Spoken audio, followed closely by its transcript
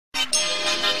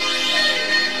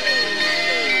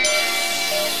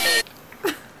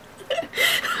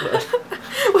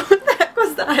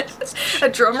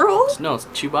drum roll? No, it's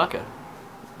Chewbacca.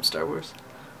 Star Wars.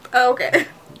 Oh, okay.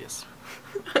 Yes.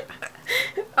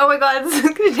 Oh my god, this is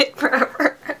gonna take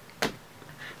forever.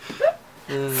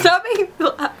 Stop making me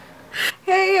laugh.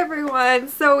 Hey everyone,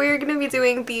 so we're gonna be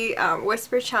doing the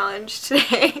whisper challenge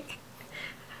today.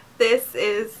 This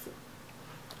is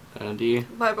Andy.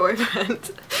 my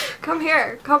boyfriend. Come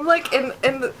here. Come like in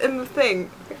the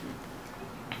thing.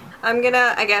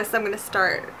 I guess I'm gonna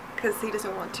start because he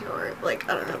doesn't want to, or like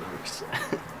I don't know.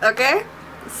 Okay?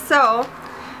 So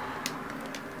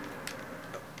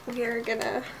you're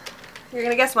gonna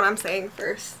guess what I'm saying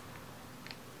first.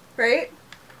 Right?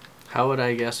 How would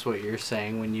I guess what you're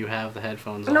saying when you have the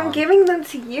headphones on? And I'm giving them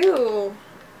to you.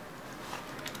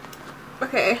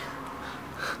 Okay.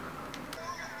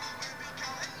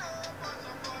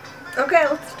 Okay,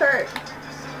 let's start.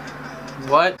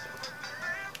 What?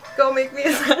 Go make me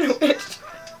a sandwich.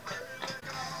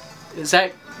 Does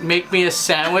that make me a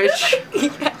sandwich?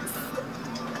 Yes.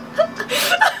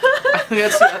 I think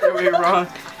that's the other way wrong.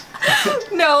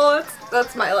 No,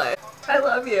 that's my life. I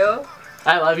love you.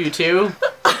 I love you too.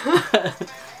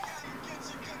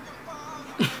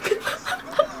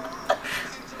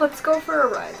 Let's go for a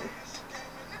run.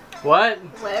 What?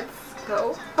 Let's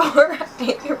go for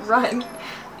a run.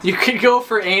 You could go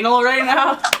for anal right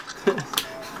now?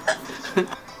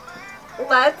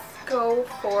 Let's go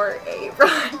for a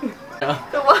run. No.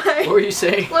 Why? What were you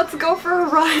saying? Let's go for a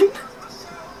run.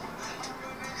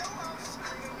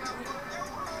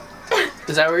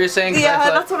 Is that what you're saying?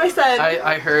 Yeah, that's what I said.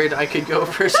 I heard I could go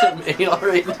for some anal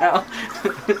right now.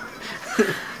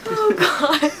 Oh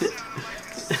god.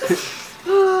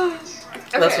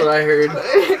 That's what I heard.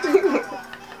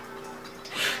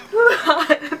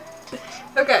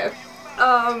 Okay.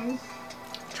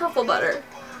 Truffle butter.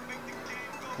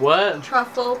 What?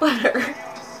 Truffle butter.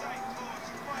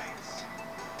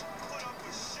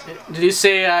 Did you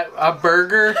say a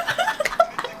burger?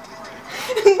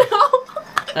 No.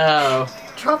 Oh.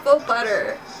 Truffle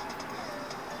butter.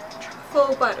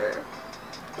 Truffle butter.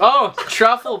 Oh,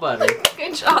 truffle butter.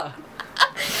 Good job.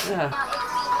 Yeah.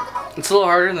 It's a little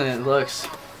harder than it looks.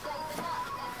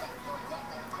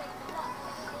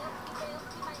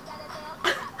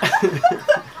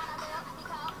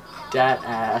 Dat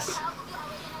ass.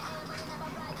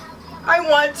 I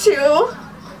want to.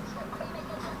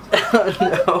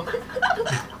 No.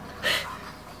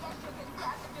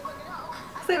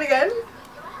 Say it again.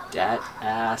 Dat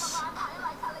ass.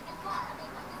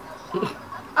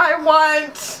 I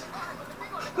want.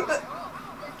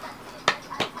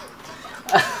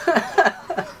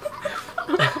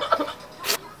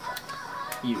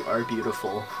 You are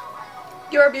beautiful.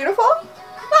 You are beautiful?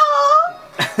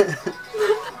 Aww.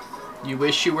 You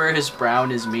wish you were as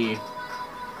brown as me.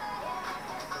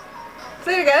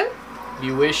 Say it again.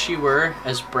 You wish you were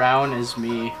as brown as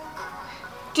me.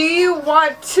 Do you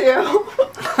want to?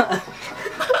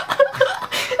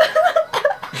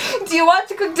 Do you want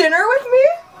to cook dinner with me?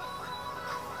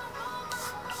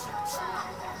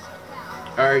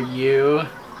 Are you?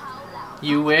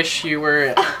 You wish you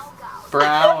were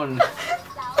brown.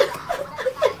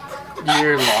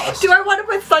 You're lost. Do I want to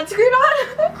put sunscreen on?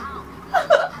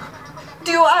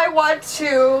 Do I want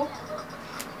to?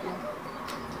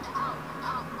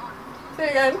 Say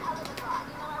it again.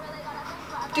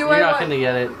 Do You're not gonna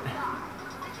get it.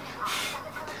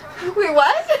 Wait,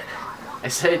 what? I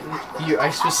said you. I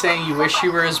was saying you wish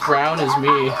you were as brown as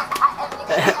me.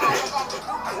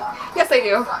 Yes, I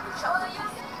do.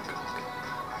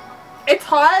 It's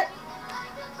hot.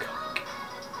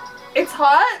 It's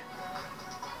hot.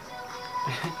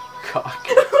 Cock.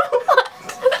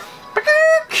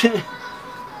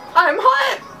 I'm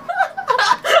hot.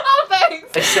 Oh,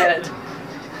 thanks. I said.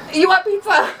 You want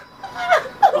pizza?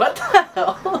 What the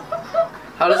hell?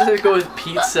 How does it go with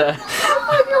pizza?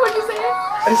 What'd you say?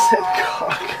 I said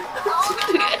cock.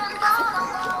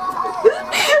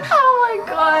 Oh my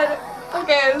god.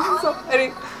 Okay, this is so funny.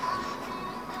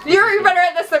 You're better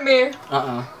at this than me.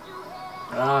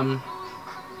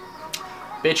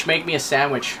 Bitch, make me a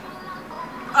sandwich.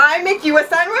 I make you a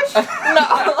sandwich?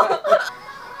 No.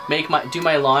 Do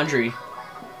my laundry.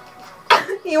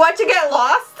 You want to get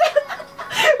lost?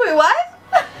 Wait, what?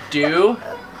 Do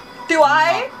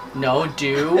I? No,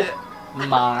 do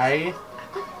my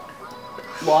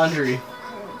laundry.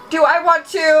 Do I want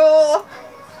to?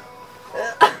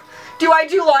 Do I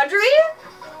do laundry?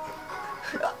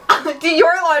 Do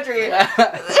your laundry.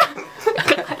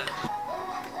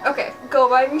 Okay, go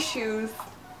buy me shoes.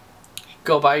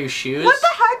 Go buy you shoes? What the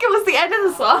heck? It was the end of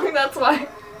the song, that's why.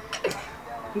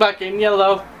 Black and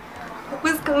yellow.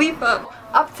 Wiz Khalifa.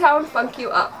 Uptown Funk You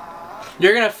Up.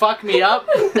 You're gonna fuck me up?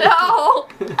 No!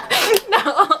 No!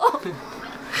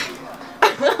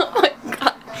 Oh my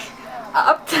god.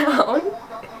 Uptown.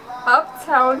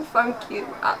 Uptown funk you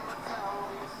up.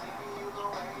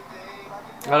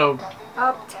 I don't...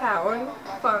 Uptown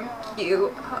funk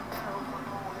you up.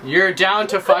 You're down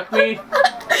to fuck me?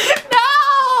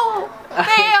 No!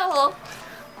 Fail!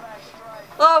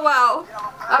 Oh wow.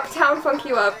 Uptown funk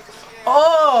you up.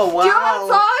 Oh, wow. Do you know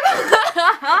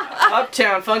that song?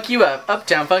 Uptown funk you up.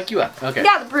 Uptown funk you up. Okay.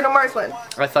 Yeah, the Bruno Mars one.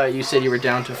 I thought you said you were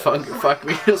down to fuck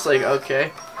me. I was like,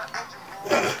 okay.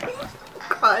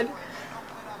 God.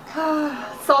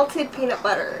 Salted peanut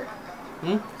butter.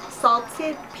 Hmm?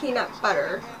 Salted peanut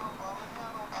butter.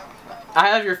 I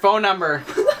have your phone number.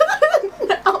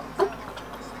 No.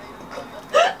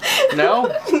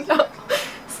 No? No.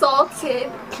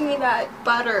 Salted peanut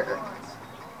butter.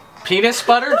 Penis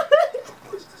butter?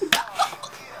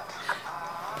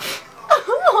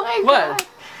 Oh my What? God.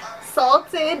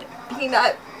 Salted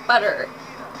peanut butter.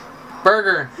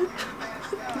 Burger.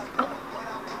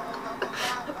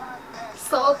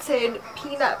 Salted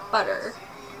peanut butter.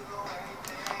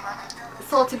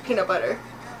 Salted peanut butter.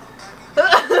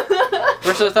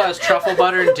 First I thought it was truffle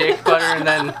butter and dick butter and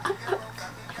then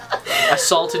a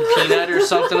salted peanut or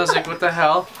something. I was like, what the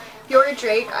hell? Your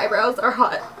Drake eyebrows are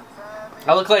hot.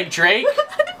 I look like Drake?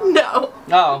 No.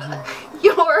 Oh.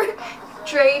 Your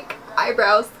Drake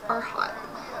eyebrows are hot.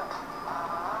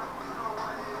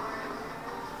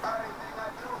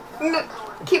 No,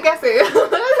 keep guessing.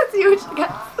 Let's see what you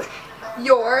guess.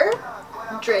 Your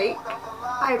Drake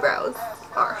eyebrows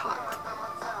are hot.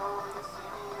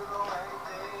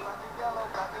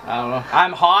 I don't know.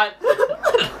 I'm hot.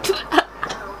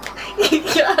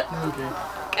 Yeah.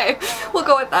 Okay, we'll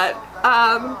go with that.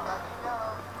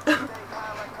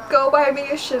 Go buy me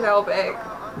a Chanel bag.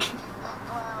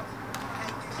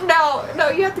 No, no,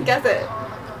 you have to guess it.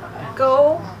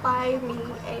 Go buy me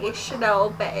a Chanel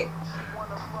bag.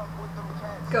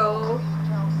 Go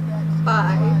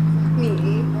buy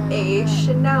me a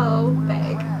Chanel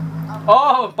bag.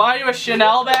 Oh, buy you a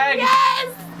Chanel bag?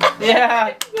 Yes!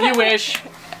 Yeah, Yes. you wish.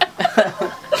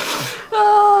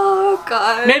 Oh,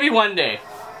 God. Maybe one day.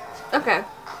 Okay.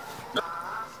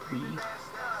 We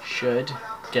should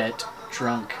get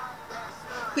drunk.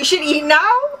 We should eat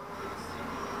now?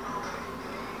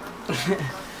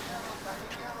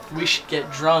 We should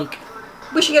get drunk.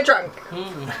 We should get drunk.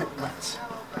 Let's.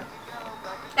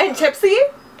 And tipsy?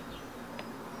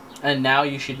 And now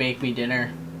you should make me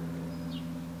dinner.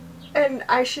 And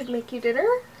I should make you dinner?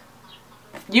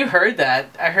 You heard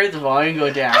that. I heard the volume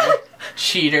go down.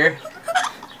 Cheater.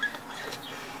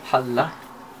 Holla.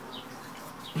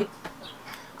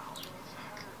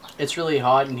 It's really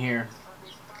hot in here.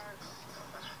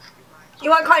 You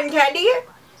want cotton candy?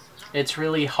 It's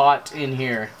really hot in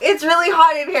here. It's really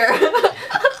hot in here.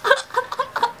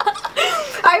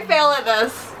 I fail at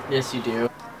this. Yes, you do.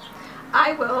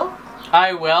 I will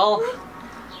I will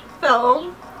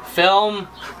film film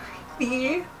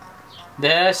the...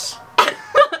 this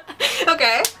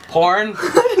Okay. porn.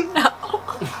 No.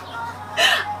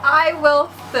 I will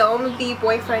film the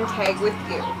boyfriend tag with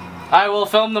you. I will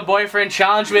film the boyfriend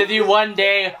challenge with you one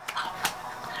day.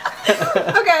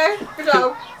 Okay, good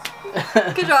job.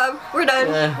 Good job. We're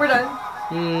done. We're done.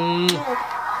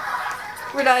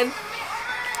 We're done.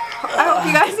 I hope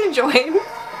you guys enjoyed.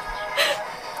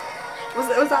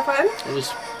 Was that fun? It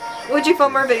was. Would you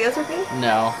film more videos with me?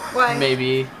 No. Why?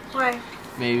 Maybe. Why?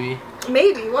 Maybe.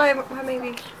 Maybe. Why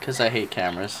maybe? Because I hate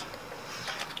cameras.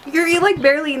 You're like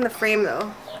barely in the frame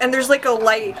though. And there's like a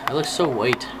light. I look so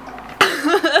white.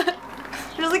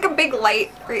 There's like a big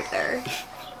light right there.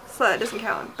 So that doesn't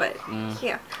count, but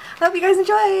yeah. I hope you guys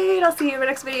enjoyed. I'll see you in my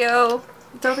next video.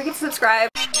 Don't forget to subscribe.